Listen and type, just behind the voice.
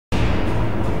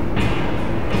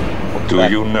Do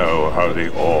you know how the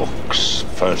orcs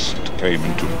first came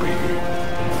into being?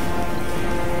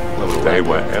 They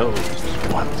were elves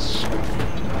once.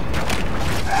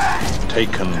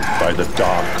 Taken by the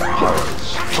dark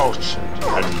powers, tortured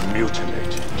and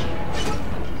mutilated.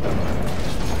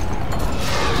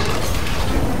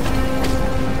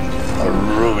 A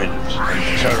ruined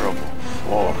and terrible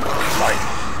form of life,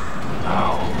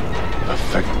 now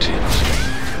perfected.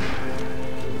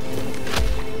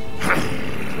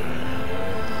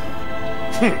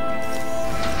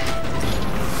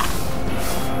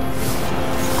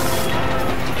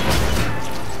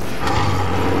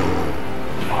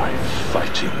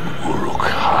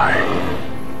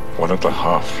 One of the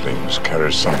halflings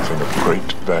carries something of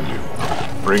great value.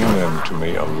 Bring them to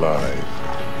me alive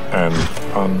and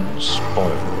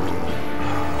unspoiled.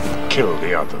 Kill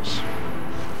the others.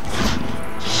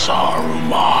 Saruman.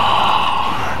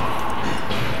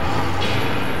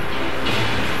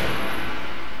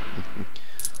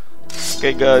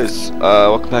 Okay guys,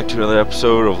 welcome back to another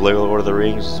episode of LEGO Lord of the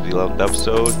Rings. This is the 11th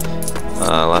episode.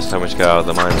 Last time we just got out of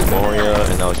the Mines of Moria,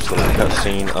 and now it's just a little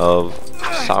cutscene of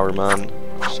Saruman,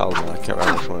 I can't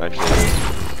remember which one actually is.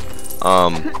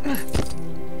 I'll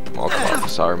call it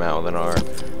Saruman with an R.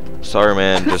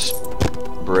 Saruman just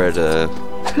bred a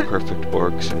perfect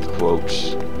orcs in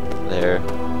quotes there.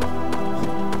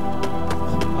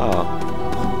 Ah,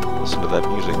 listen to that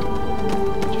music.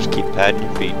 Just keep patting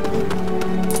your feet.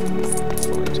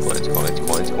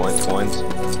 Coins.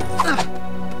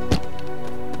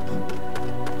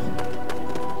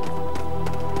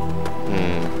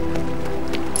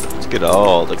 Let's get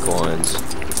all the coins.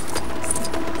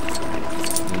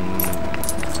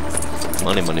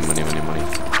 Money.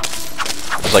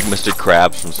 It's like Mr.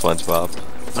 Krabs from SpongeBob.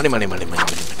 Money.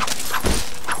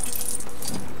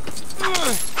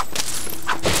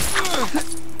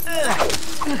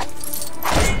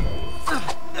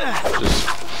 Does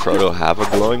Frodo have a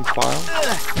glowing file?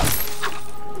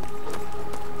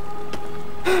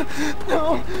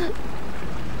 No.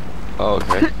 Oh,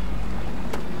 okay.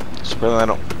 Surprisingly, I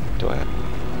don't. Do I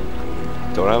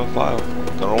don't have a file?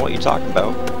 Don't know what you're talking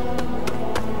about.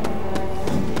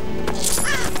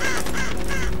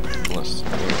 Unless.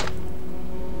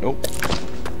 Nope.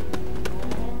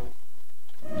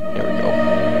 Here we go.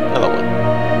 Another one.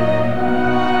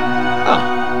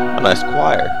 Ah, a nice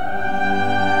choir.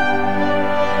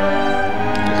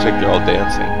 Looks like they're all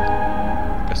dancing.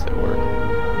 I guess they were.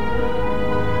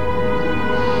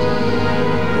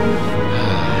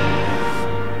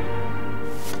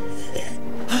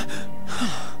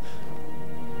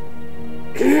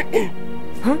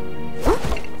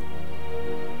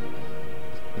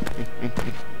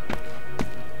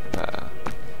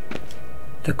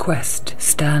 The quest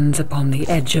stands upon the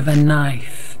edge of a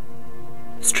knife.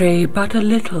 Stray but a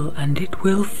little and it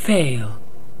will fail,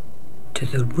 to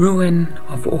the ruin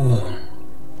of all.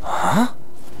 Huh?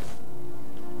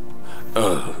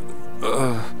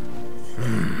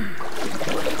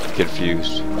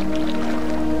 Confused.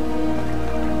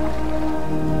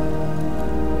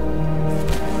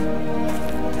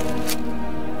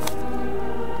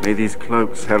 May these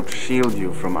cloaks help shield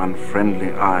you from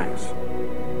unfriendly eyes.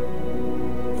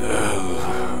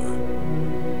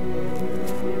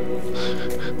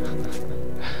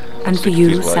 And for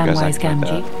you, Samwise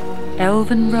Gamgee,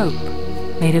 elven rope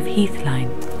made of heathline.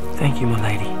 Thank you, my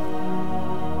lady.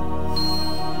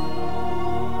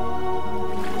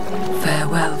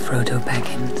 Farewell, Frodo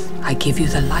Baggins. I give you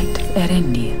the light of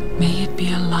Erendir. May it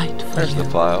be a light for There's you the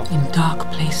file. in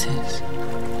dark places,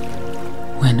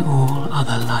 when all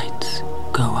other lights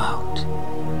go out.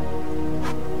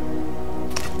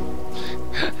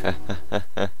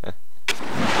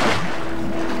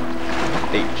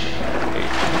 H.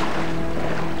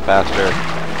 Faster.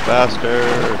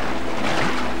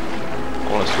 I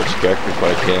want to switch characters, but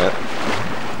I can't.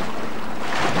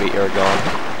 Meet Aragorn.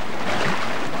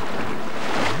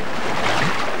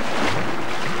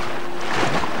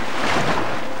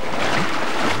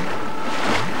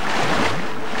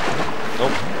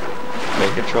 Nope.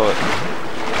 Can't control it.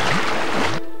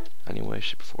 Anyway,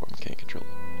 shape, or form, can't control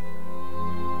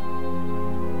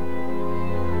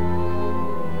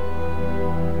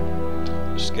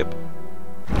it. Skip.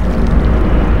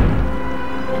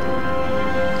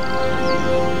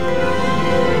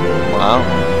 Wow,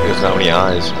 he doesn't have any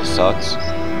eyes. It sucks.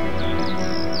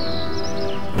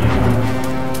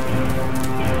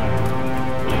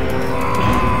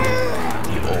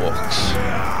 The orcs.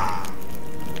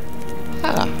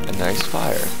 Ah, a nice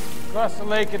fire. Cross the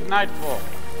lake at nightfall.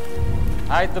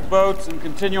 Hide the boats and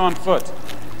continue on foot.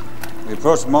 We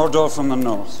approach Mordor from the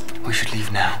north. We should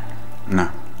leave now.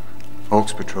 No.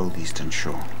 Orcs patrol the eastern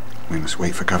shore. We must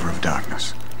wait for cover of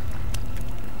darkness.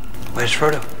 Where's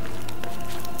Frodo?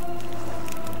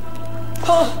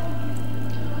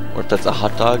 Or if that's a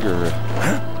hot dog or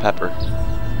pepper.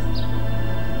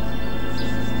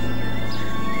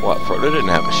 What? Frodo didn't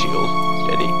have a shield,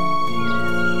 did he?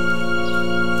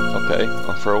 Okay,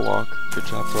 off for a walk. Good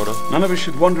job, Frodo. None of us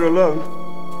should wander alone.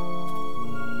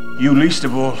 You least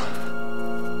of all.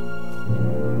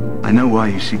 I know why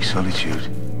you seek solitude.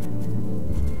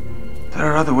 There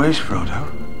are other ways,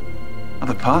 Frodo.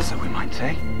 Other paths that we might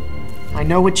take. I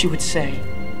know what you would say.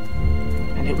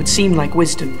 And it would seem like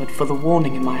wisdom, but for the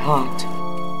warning in my heart.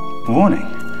 Warning?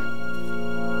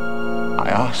 I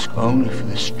ask only for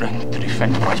the strength to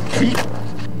defend my people.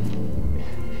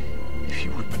 If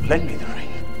you would but lend me the ring.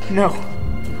 No.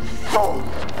 Oh!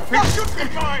 It should be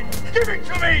mine! Give it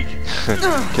to me!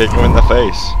 Kick him in the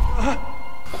face.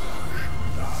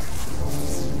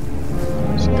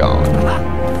 He's gone.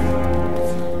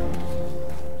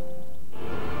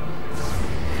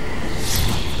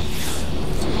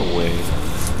 Away.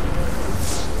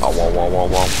 Wow, wow, wow, wow,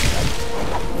 wow.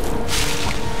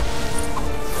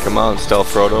 Come on, Stealth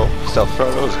Frodo. Stealth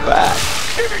Frodo's back.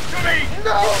 Give it to me!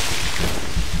 No!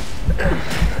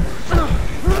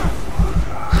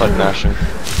 Button mashing.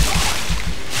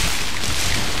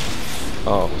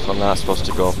 Oh, so I'm not supposed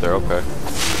to go up there, okay.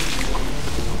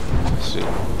 Let's see.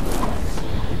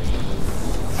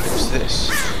 What's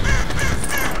this?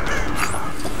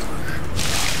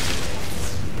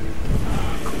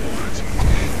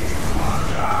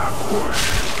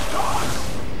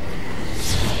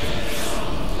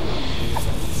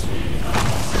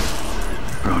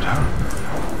 Frodo?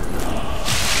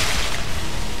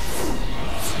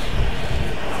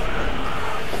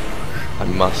 I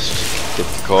must get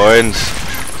the coins.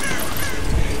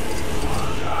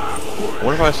 I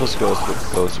wonder if I'm supposed to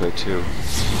go this way too.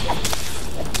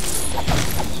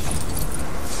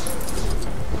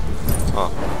 Huh.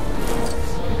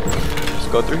 Let's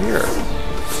go through here.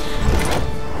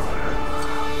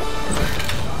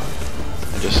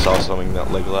 I just saw something that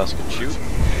Legolas could shoot.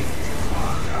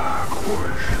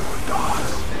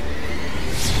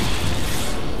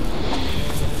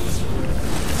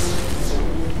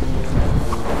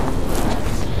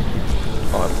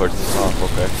 Oh, I pushed this off,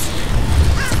 okay.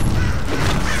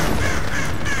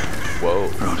 Whoa.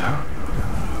 Frodo?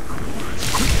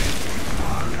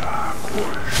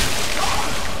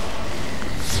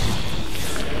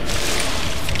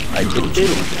 I did it.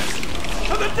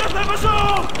 To the death of us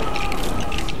all!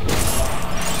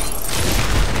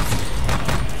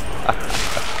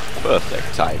 Perfect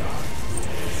timing.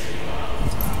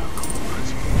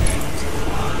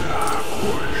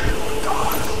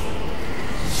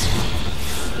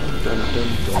 Dun, dun,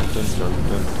 dun, dun, dun,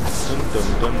 dun, dun,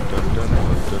 dun, dun, dun,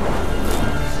 dun.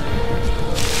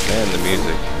 Man, the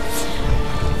music.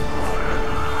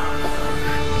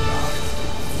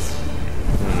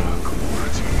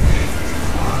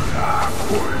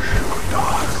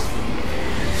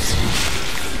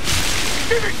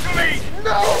 Give it to me!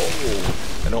 No!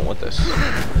 I don't want this. Where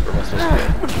am I supposed to go?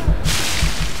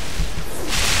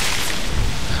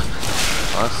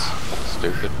 That's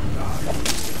stupid.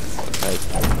 Can I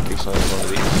do something with one of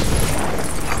these?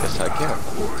 Yes, I can.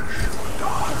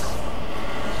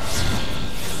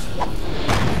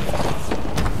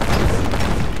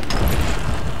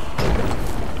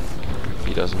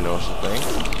 He doesn't notice a thing.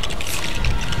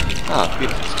 Ah,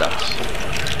 beautiful steps.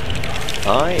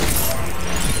 I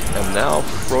am now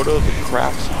Frodo the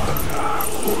Craftsman.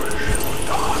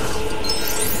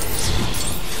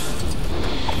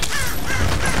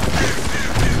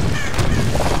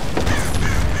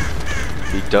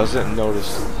 He doesn't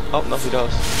notice. Oh, no, he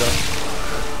does. He does.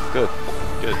 Good.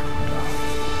 Good.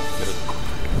 Good.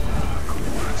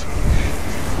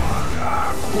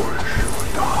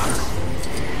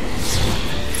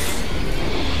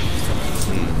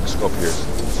 Let's go up here.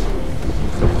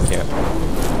 Nope, we can't.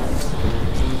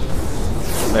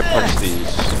 Can I punch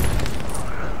these?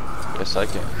 Yes, I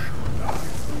can.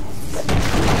 Okay.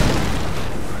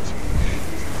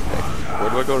 Where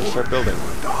do I go to start building?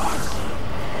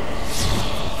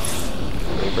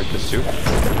 Let me break this too.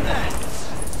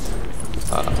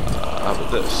 How about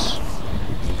this?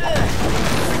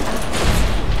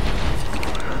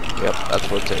 Yep, that's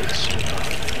what it takes.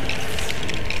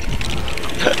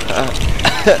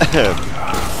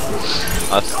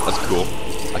 That's cool.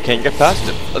 I can't get past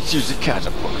him. Let's use the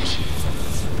catapult.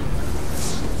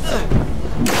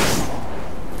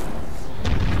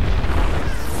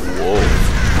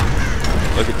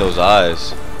 Whoa. Look at those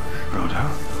eyes. Frodo?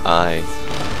 Aye.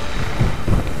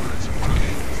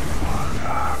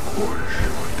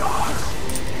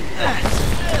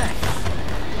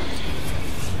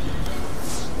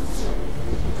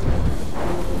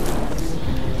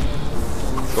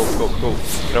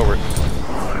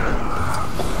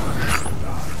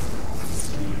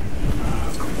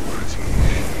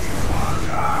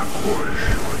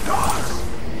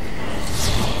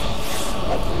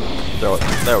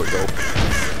 There we go.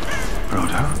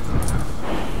 Frodo?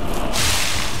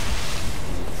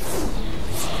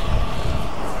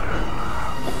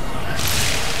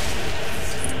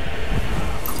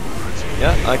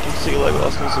 Yeah, I can see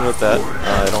Legolas needs to hit that.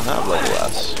 I don't have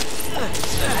Legolas.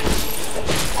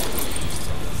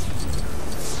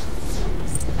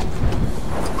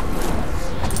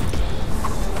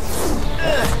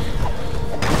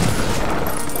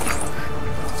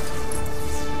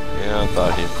 Yeah, I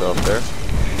thought he'd go up there.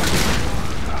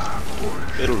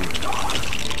 Italy.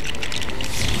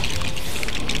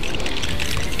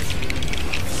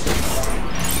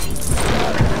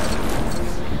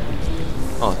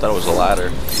 Oh, I thought it was a ladder.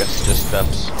 I guess it's just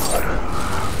steps.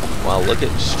 Wow, look at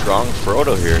strong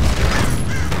Frodo here.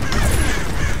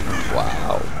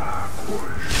 Wow.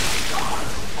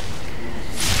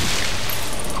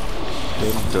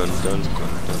 Dun dun dun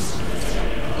dun dun.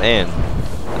 Man,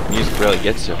 the music really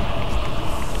gets him.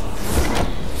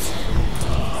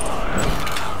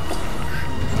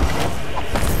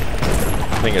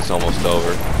 I think it's almost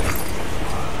over.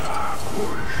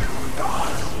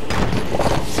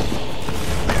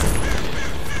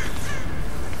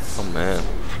 Oh man.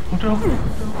 Frodo!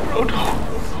 Frodo!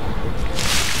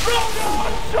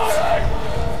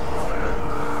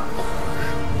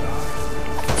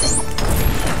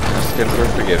 Ask him for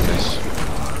forgiveness.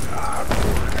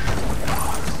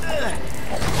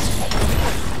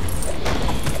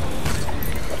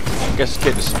 I guess you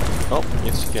can't just. Oh,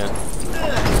 yes you can. I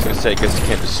was gonna say, I guess you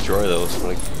can't destroy those,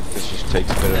 but I guess it just takes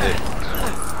a bit of it.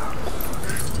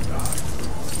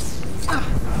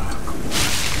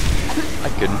 I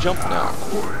couldn't jump now.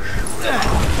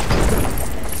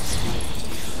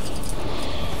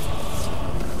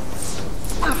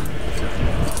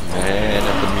 Man,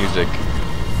 at the music.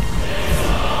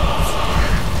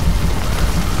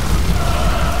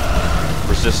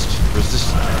 Resist the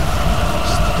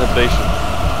temptation.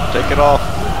 Take it off.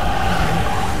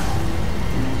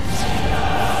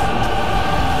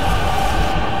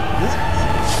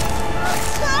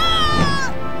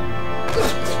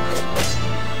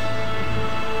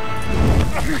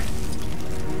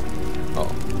 Oh,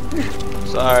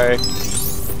 sorry.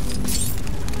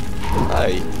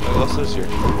 Hi, what else is here?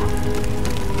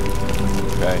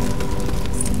 Okay.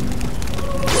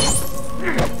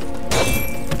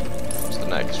 What's the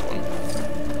next one?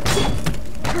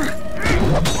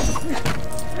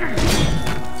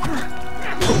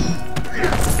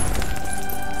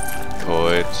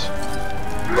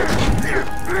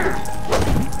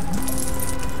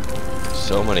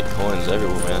 So many coins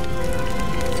everywhere, man.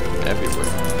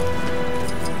 Everywhere.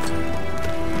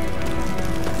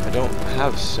 I don't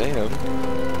have Sam.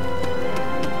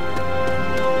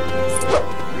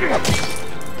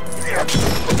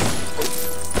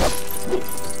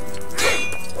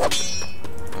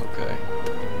 Okay.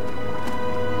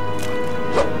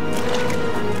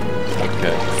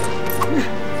 Okay.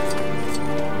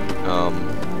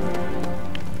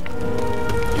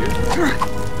 Here.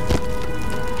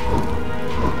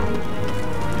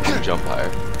 Jump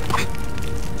higher.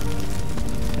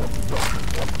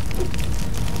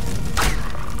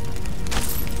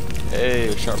 Hey,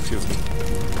 a sharp tooth.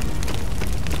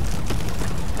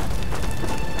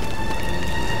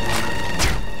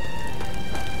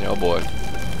 Oh boy.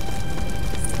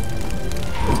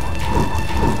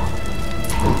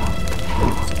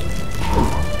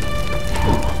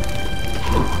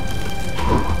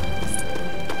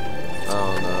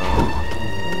 Oh no.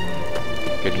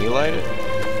 Can he light it?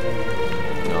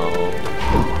 No.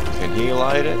 Can he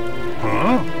light it?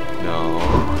 Huh? No.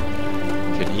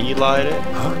 Can he light it?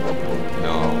 Huh?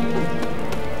 No.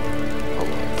 Oh.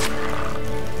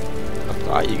 I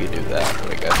thought you could do that,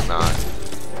 but I guess not.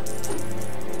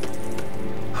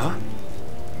 Huh?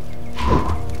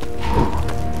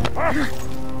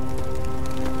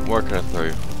 Where can I throw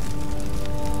you?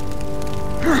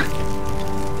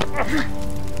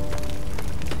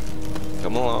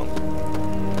 Come along.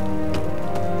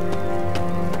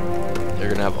 You're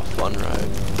gonna have a fun ride.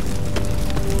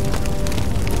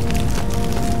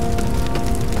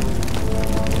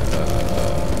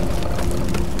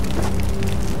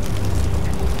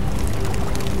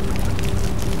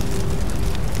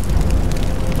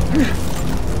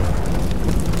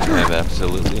 I have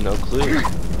absolutely no clue.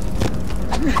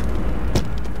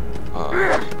 Oh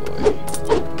boy.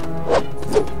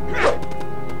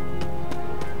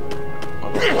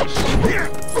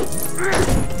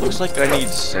 Looks like I need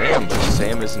Sam, but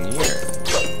Sam isn't here.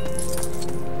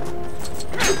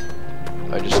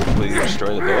 I just completely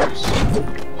destroy the boats.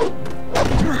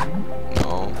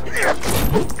 No.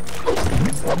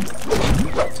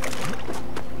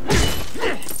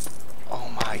 Oh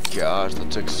my gosh, the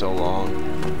took so long.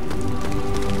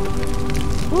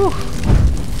 Whew.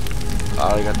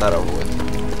 I got that over with.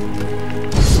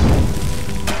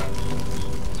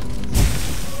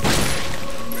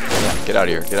 Yeah, get out of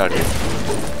here. Get out of here.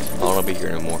 I don't want to be here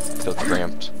anymore. I feel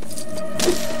cramped.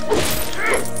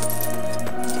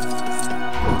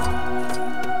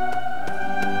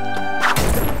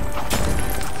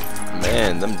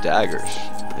 Man, them daggers.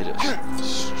 They just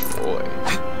destroy.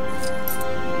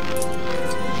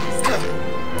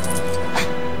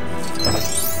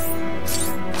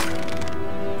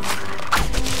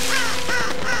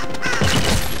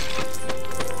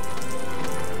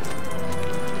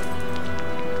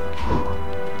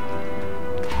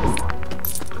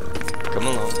 Come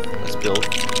along, let's build.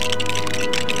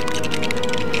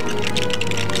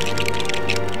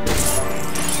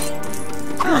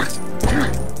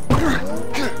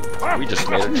 We just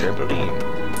made a trampoline.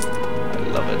 I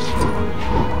love it.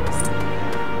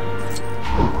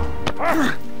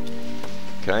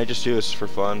 Can I just do this for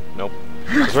fun? Nope.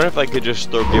 I was wondering if I could just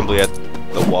throw Gimli at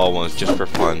the wall ones just for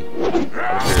fun. I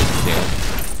figured you can.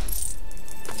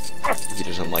 He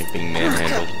doesn't like being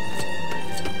manhandled.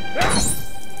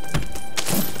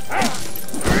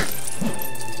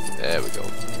 There we go.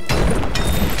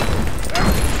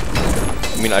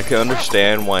 I mean, I can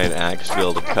understand why an axe would be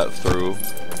able to cut through,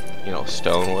 you know,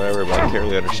 stone or whatever, but I can't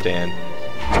really understand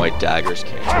why daggers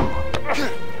can't.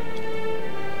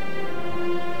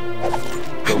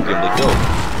 Go, Gimli, go!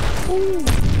 Ooh.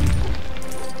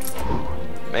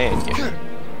 Man, Gimli.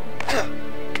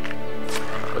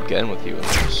 Again with you in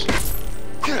this.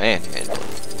 Manhandle.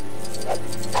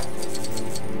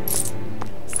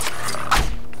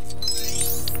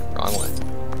 Wrong way.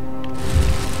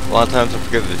 A lot of times I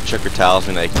forget that the checker tells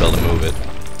me that I can be able to move it.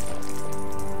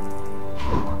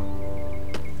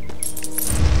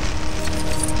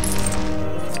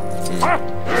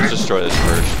 Let's destroy this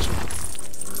first.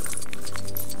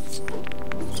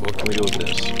 So what can we do with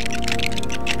this?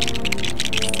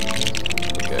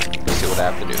 Okay, let's see what I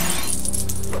have to do.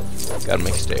 Gotta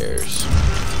make stairs.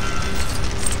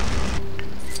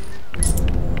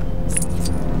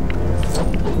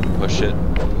 Push it.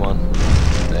 Come on.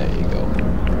 There you go.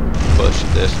 Push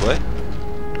it this way.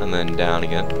 And then down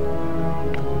again.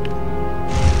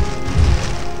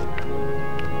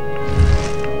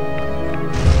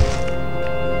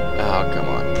 Oh, come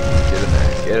on. Get in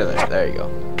there. Get in there. There you go.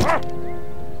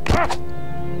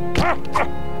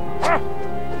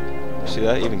 See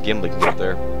that? Even Gimli can get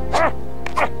there.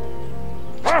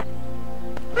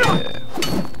 Yeah.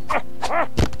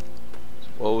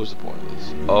 What was the point of this?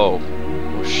 Oh.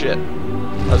 Oh shit.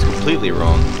 That was completely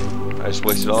wrong. I just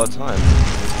wasted all the time.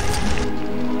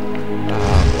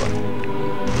 Ah, boy.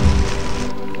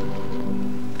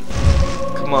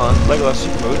 Come on, Legolas,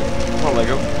 you can move it. Come on,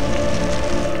 Lego.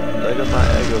 Lego, not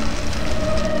Ego.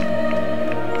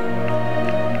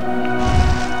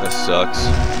 That sucks.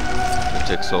 It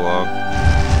took so long.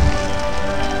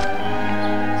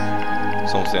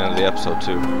 It's almost the end of the episode,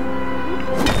 too.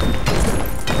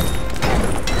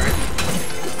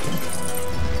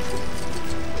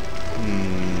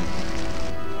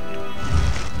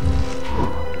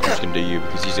 I'm just gonna do you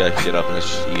because these guys can get up and it's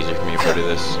just easier for me if I do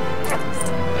this.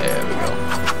 There we go.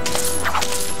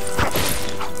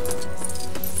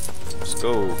 Let's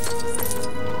go.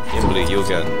 Gimli, you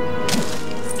again.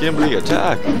 Gimli,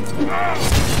 attack!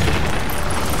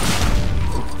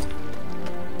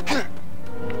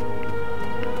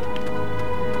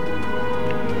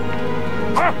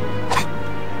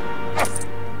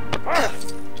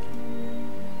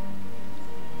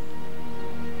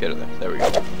 Get in there. There we go.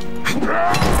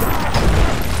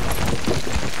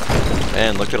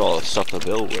 Man, look at all the stuff to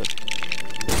build with.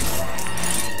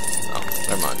 Oh,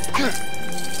 never mind.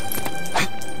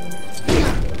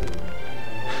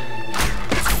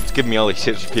 It's giving me all these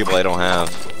tips for people I don't have.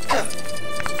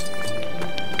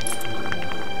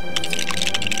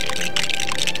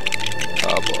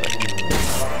 Oh boy.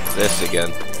 This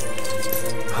again.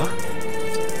 Huh?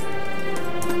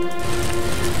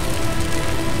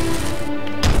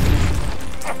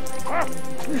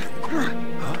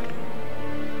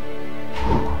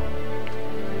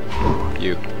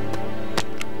 You.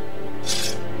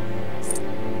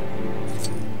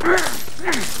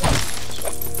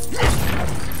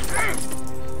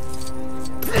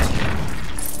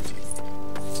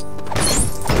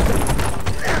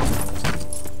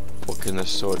 What can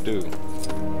this sword do?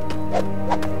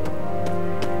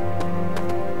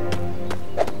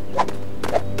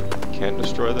 Can't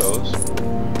destroy those.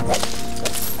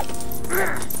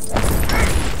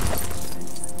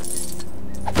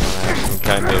 Some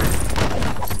kind of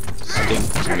stink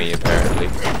to me, apparently.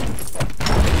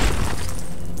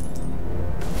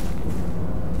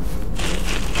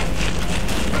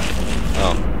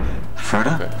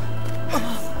 Frodo? Okay.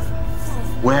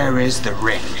 Where is the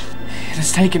ring? It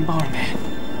has taken Boromir.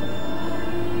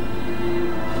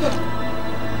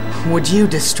 Would you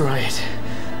destroy it?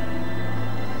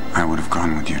 I would have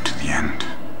gone with you to the end.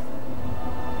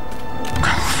 Go,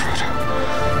 Frodo.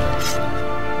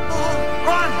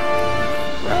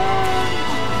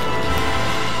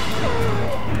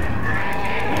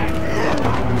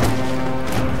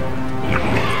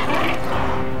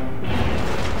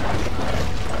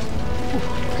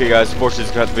 Okay guys, unfortunately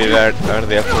it's going to have to be the end of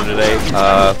the episode today.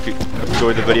 If you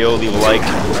enjoyed the video, leave a like.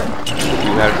 If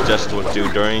you have suggestions what to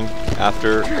do during,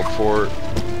 after, or before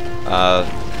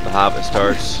The Hobbit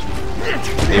starts,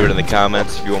 leave it in the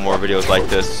comments. If you want more videos like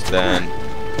this, then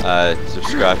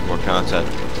subscribe for more content.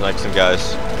 Until next time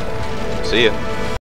guys, see ya.